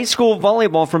High school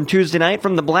volleyball from Tuesday night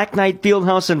from the Black Knight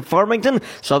Fieldhouse in Farmington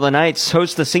saw the Knights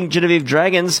host the St. Genevieve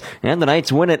Dragons, and the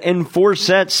Knights win it in 4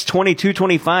 sets,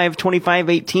 22-25,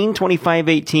 25-18,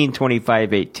 25-18,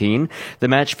 25-18. The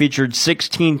match featured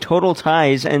 16 total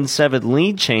ties and 7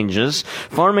 lead changes.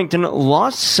 Farmington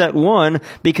lost set 1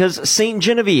 because St.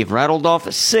 Genevieve rattled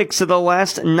off 6 of the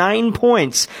last 9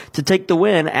 points to take the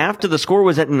win after the score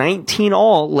was at 19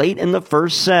 all late in the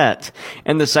first set.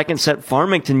 In the second set,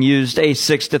 Farmington used a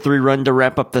 6-3 run to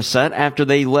wrap up the set after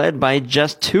they led by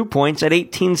just 2 points at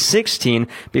 18-16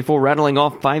 before rattling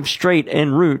off 5 straight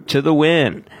en route to the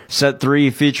win. Set 3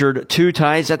 featured 2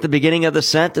 ties at the beginning of the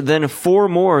set, then 4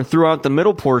 more throughout the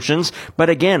middle portions, but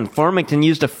again, Farmington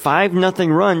used a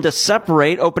 5-0 run to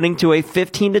separate, opening to a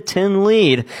 15-10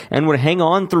 lead, and would hang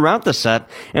on throughout the set.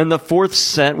 In the fourth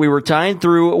set, we were tied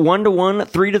through 1-1,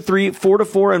 3-3,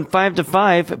 4-4, and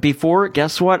 5-5 before,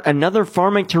 guess what, another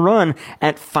Farmington run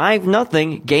at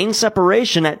 5-0 gained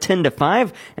separation at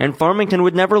 10-5, and Farmington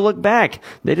would never look back.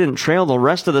 They didn't trail the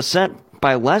rest of the set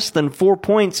by less than 4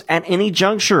 points at any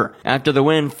juncture. After the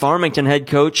win, Farmington head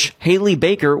coach Haley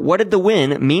Baker, what did the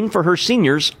win mean for her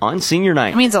seniors on senior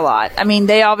night? It means a lot. I mean,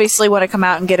 they obviously want to come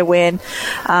out and get a win,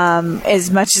 as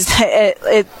much as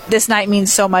this night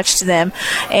means so much to them.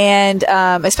 And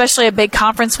especially a big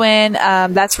conference win,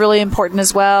 that's really important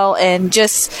as well. And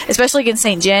just, especially against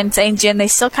St. Gen. St. Gen, they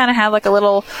still kind of have like a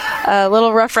little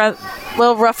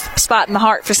rough spot in the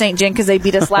heart for St. Gen because they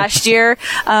beat us last year.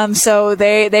 So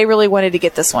they really wanted to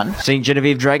get this one. St.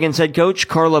 Genevieve Dragons head coach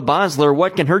Carla Bosler,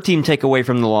 what can her team take away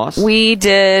from the loss? We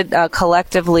did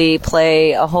collectively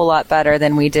play a whole lot better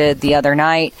than we did the other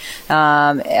night.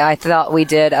 I thought we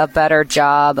did a better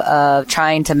job of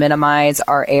trying to minimize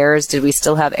our errors. Did we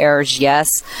still have errors?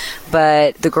 Yes.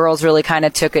 But the girls really kind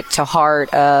of took it to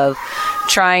heart of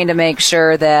trying to make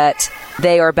sure that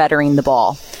they are bettering the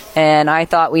ball. And I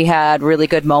thought we had really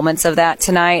good moments of that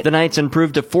tonight. The Knights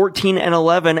improved to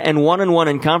 14-11 and 1-1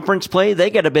 in conference play. They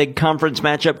get a big conference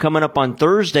matchup coming up on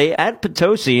Thursday at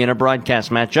Potosi in a broadcast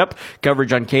matchup.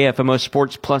 Coverage on KFMO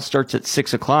Sports Plus starts at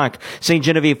 6 o'clock. St.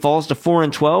 Genevieve falls to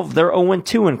 4-12. They're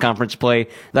 0-2 in conference play.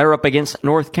 They're up against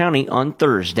North County on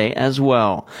Thursday as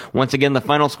well. Once again, the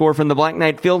final score from the Black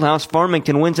Knight Fieldhouse,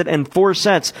 Farmington wins it in 4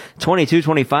 sets,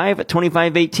 22-25,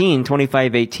 25-18,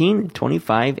 25-18,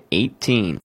 25-18.